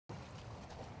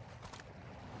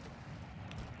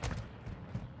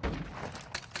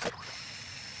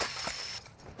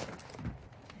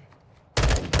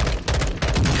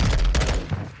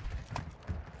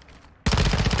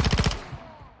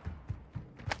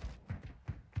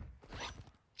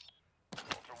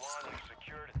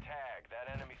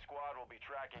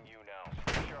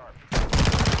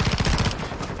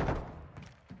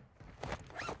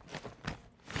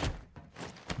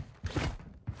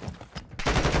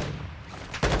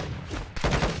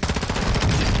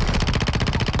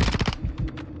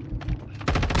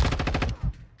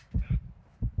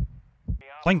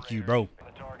Thank you, bro.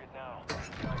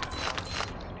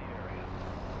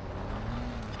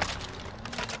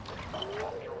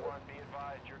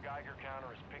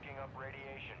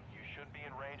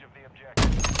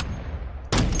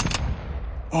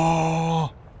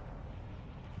 Oh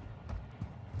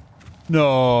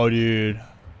no, dude,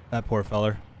 that poor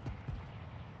feller.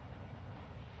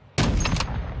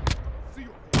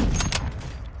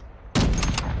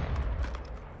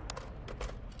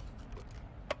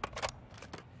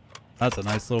 That's a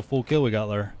nice little full kill we got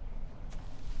there.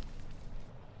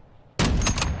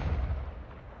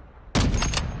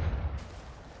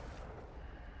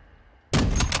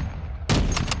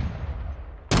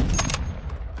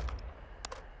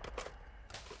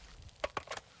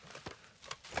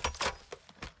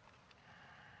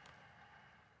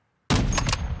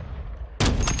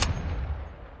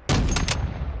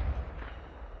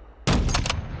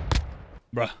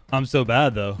 Bruh, I'm so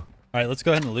bad though. All right, let's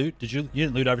go ahead and loot. You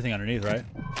didn't loot everything underneath, right?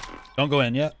 Don't go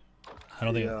in yet. I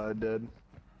don't think. Yeah, I did.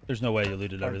 There's no way you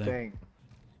looted everything. I think.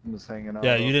 I'm just hanging out.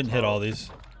 Yeah, you didn't hit all these.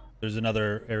 There's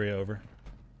another area over.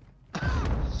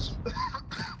 There's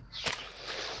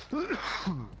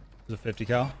a 50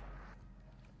 cal.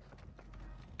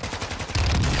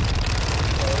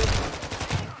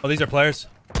 Oh, these are players.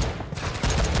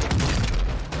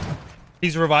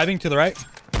 He's reviving to the right.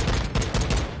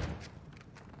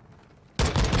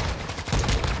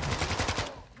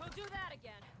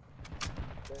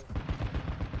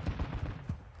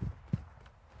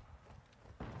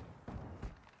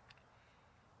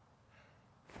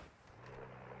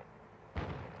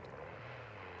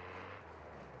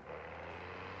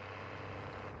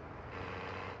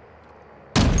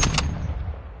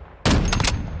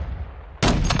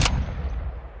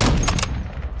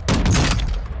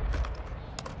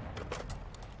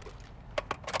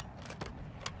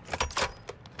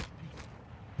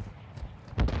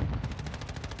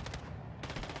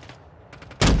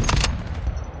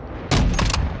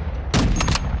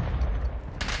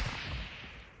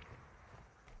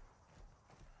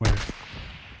 Where?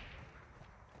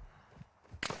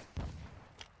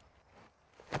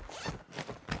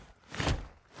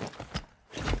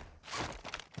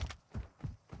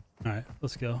 All right,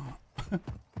 let's go.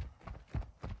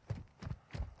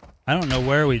 I don't know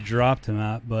where we dropped him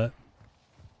at, but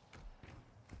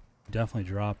definitely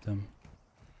dropped him.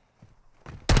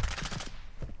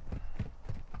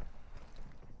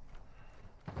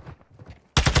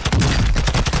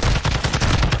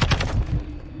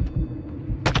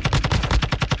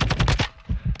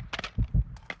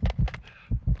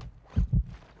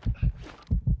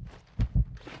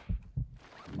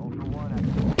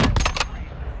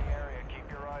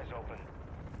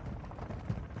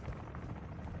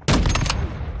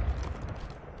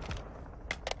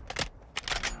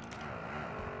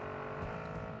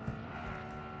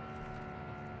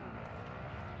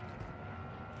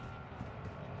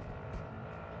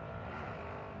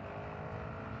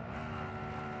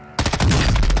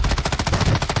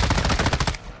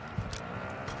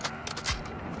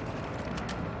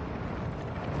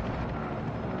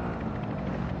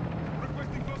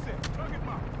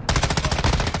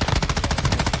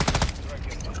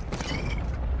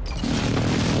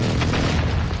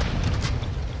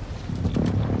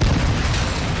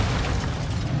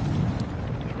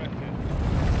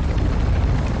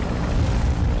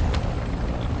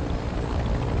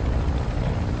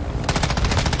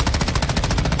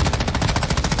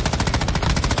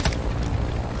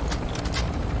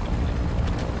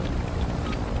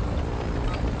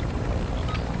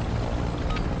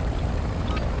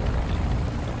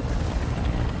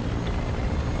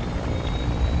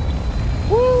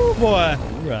 Boy,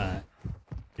 right.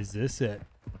 Is this it?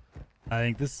 I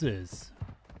think this is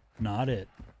not it.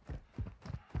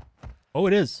 Oh,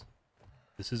 it is.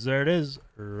 This is, there it is.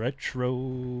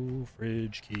 Retro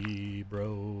fridge key,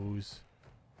 bros.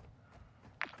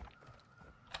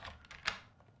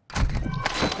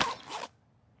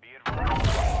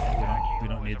 We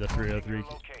don't need the 303 key.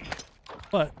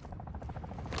 But,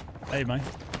 hey, man.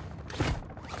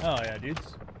 Oh, yeah,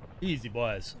 dudes. Easy,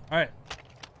 boys. All right.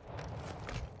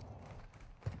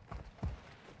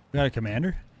 We got a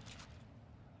commander?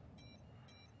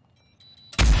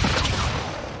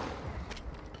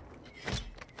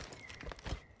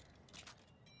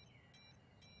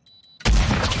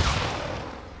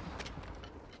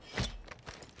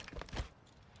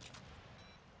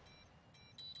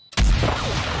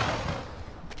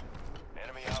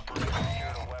 Enemy operators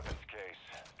secured a weapons case,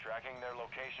 tracking their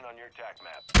location on your TAC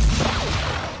map.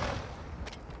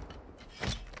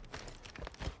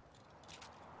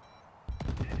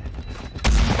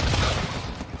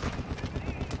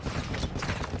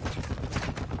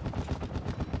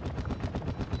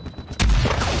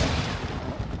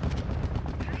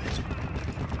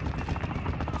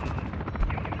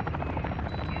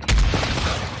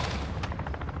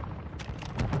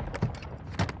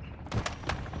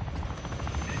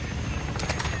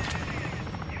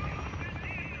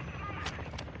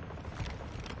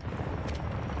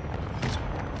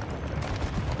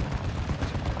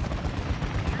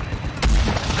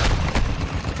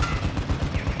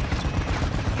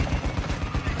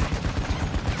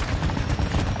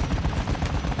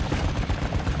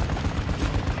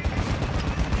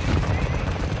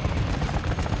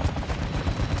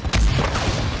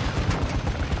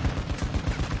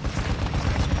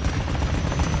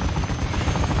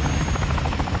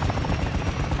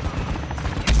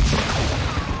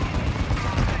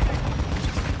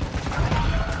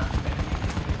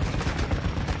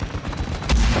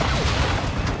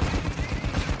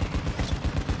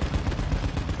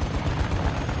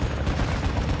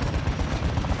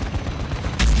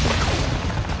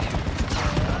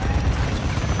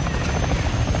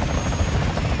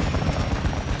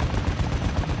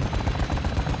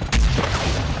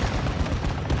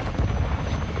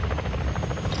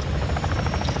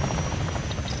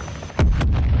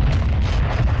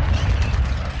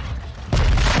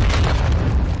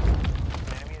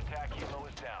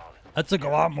 That took a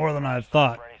lot more than I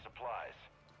thought. For any supplies.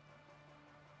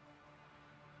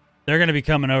 They're going to be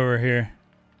coming over here.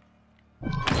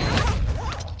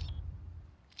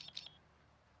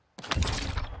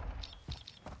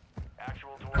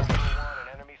 Actual to Aurora 1, an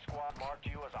enemy squad marked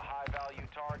you as a high-value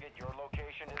target. Your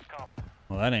location is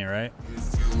Well, that ain't right.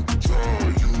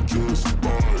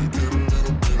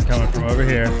 Coming from over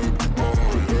here.